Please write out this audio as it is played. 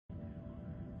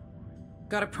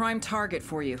Got a prime target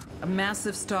for you. A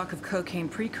massive stock of cocaine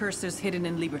precursors hidden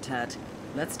in Libertad.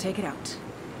 Let's take it out.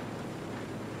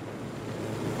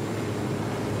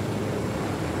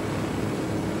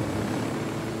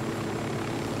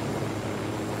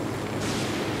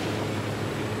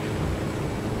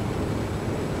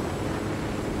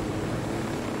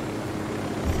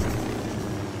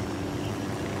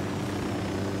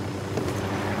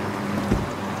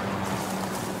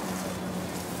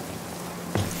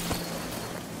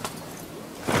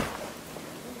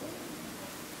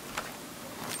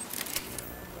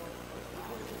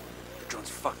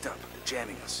 Fucked up. They're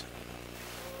jamming us.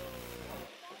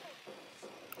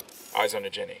 Eyes on a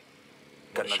Jenny.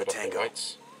 Got another tango.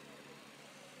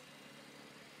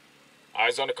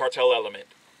 Eyes on a cartel element.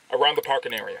 Around the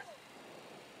parking area.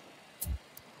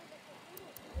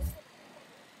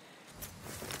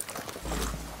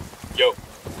 Yo,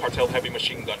 cartel heavy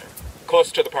machine gunner.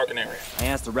 Close to the parking area. I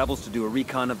asked the rebels to do a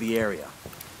recon of the area.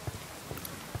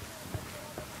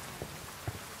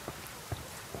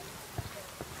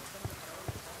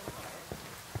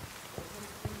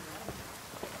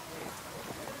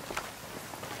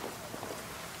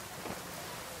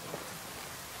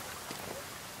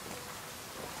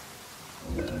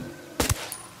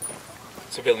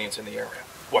 Civilians in the area.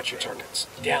 Watch your targets.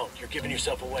 Down. You're giving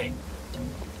yourself away.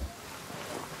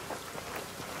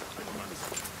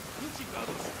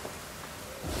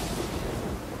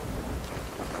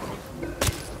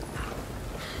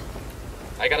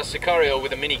 I got a Sicario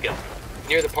with a minigun.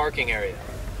 Near the parking area.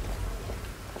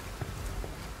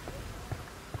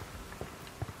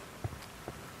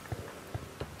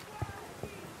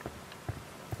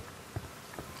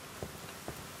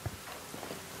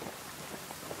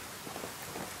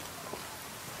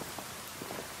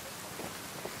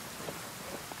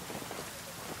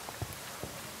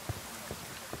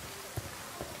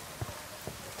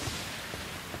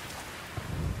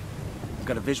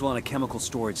 Got a visual on a chemical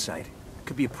storage site.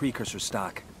 Could be a precursor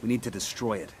stock. We need to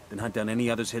destroy it, then hunt down any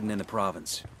others hidden in the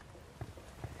province.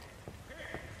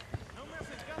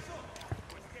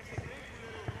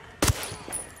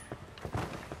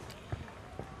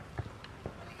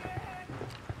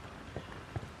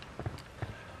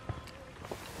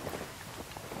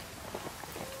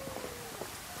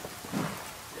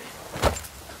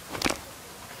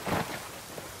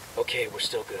 Okay, we're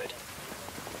still good.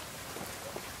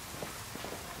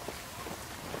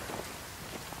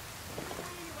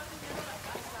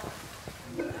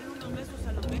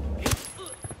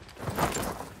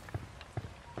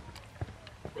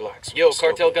 Relax. Yo,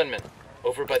 cartel gunman.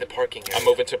 Over by the parking area. I'm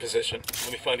moving to position.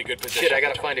 Let me find a good position. Shit, I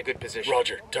gotta find a good position.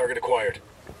 Roger. Target acquired.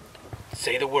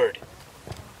 Say the word.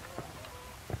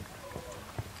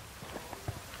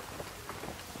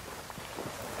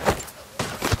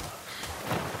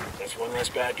 That's one less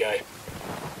bad guy.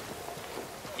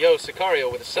 Yo,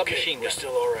 Sicario with a submachine gun. We're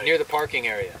still alright. Near the parking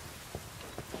area.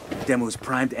 Demo is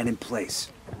primed and in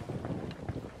place.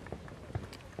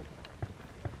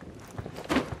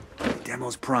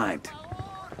 Demo's primed.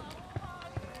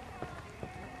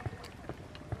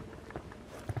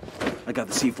 I got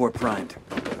the C4 primed.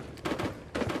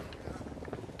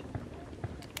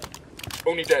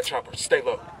 Unidad chopper. Stay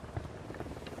low.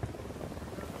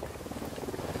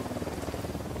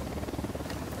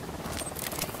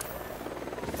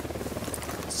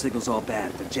 Signal's all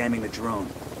bad. They're jamming the drone.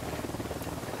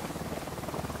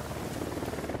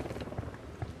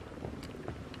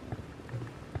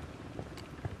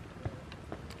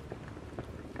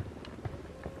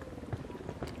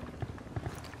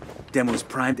 Demo's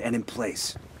primed and in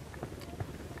place.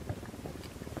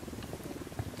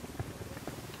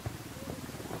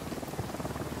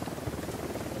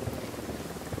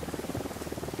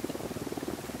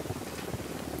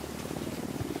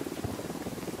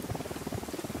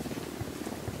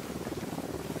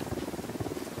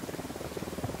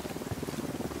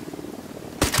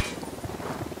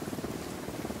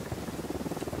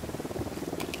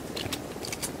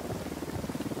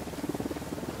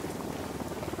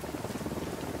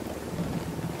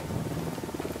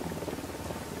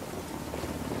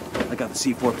 I got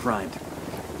the C4 primed.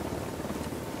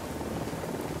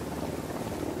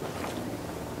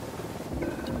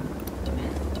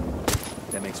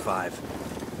 That makes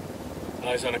 5.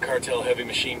 Eyes on a cartel heavy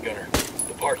machine gunner.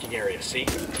 The parking area, see?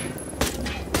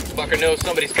 Fucker knows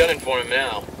somebody's gunning for him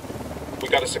now. We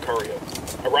got a Sicario.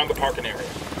 Around the parking area.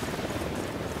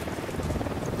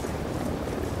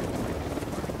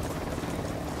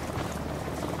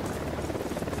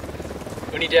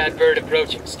 Unidad bird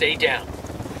approaching. Stay down.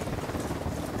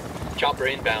 Chopper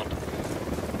inbound.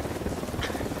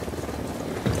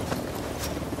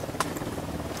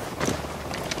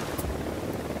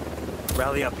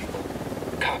 Rally up, people.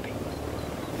 Copy.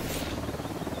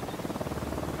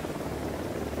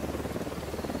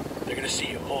 They're gonna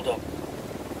see you. Hold up.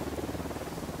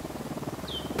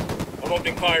 I'm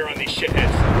opening fire on these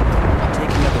shitheads.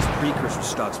 Taking out those precursor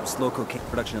stocks will slow cocaine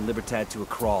production in Libertad to a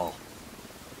crawl.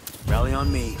 Rally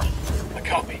on me. I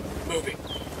copy. Moving.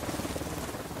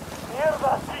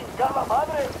 ¡Mierda, chingada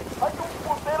madre! ¡Hay un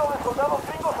putero de soldados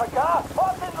gringos acá!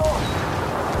 ¡Mátenlos!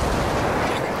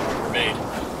 We're made.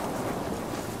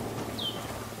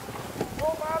 ¡No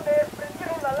mames!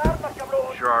 ¡Prendieron la alarma,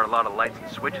 cabrón! Sure are a lot of lights and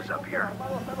switches up here.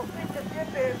 ¡Armados a los pinches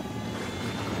dientes!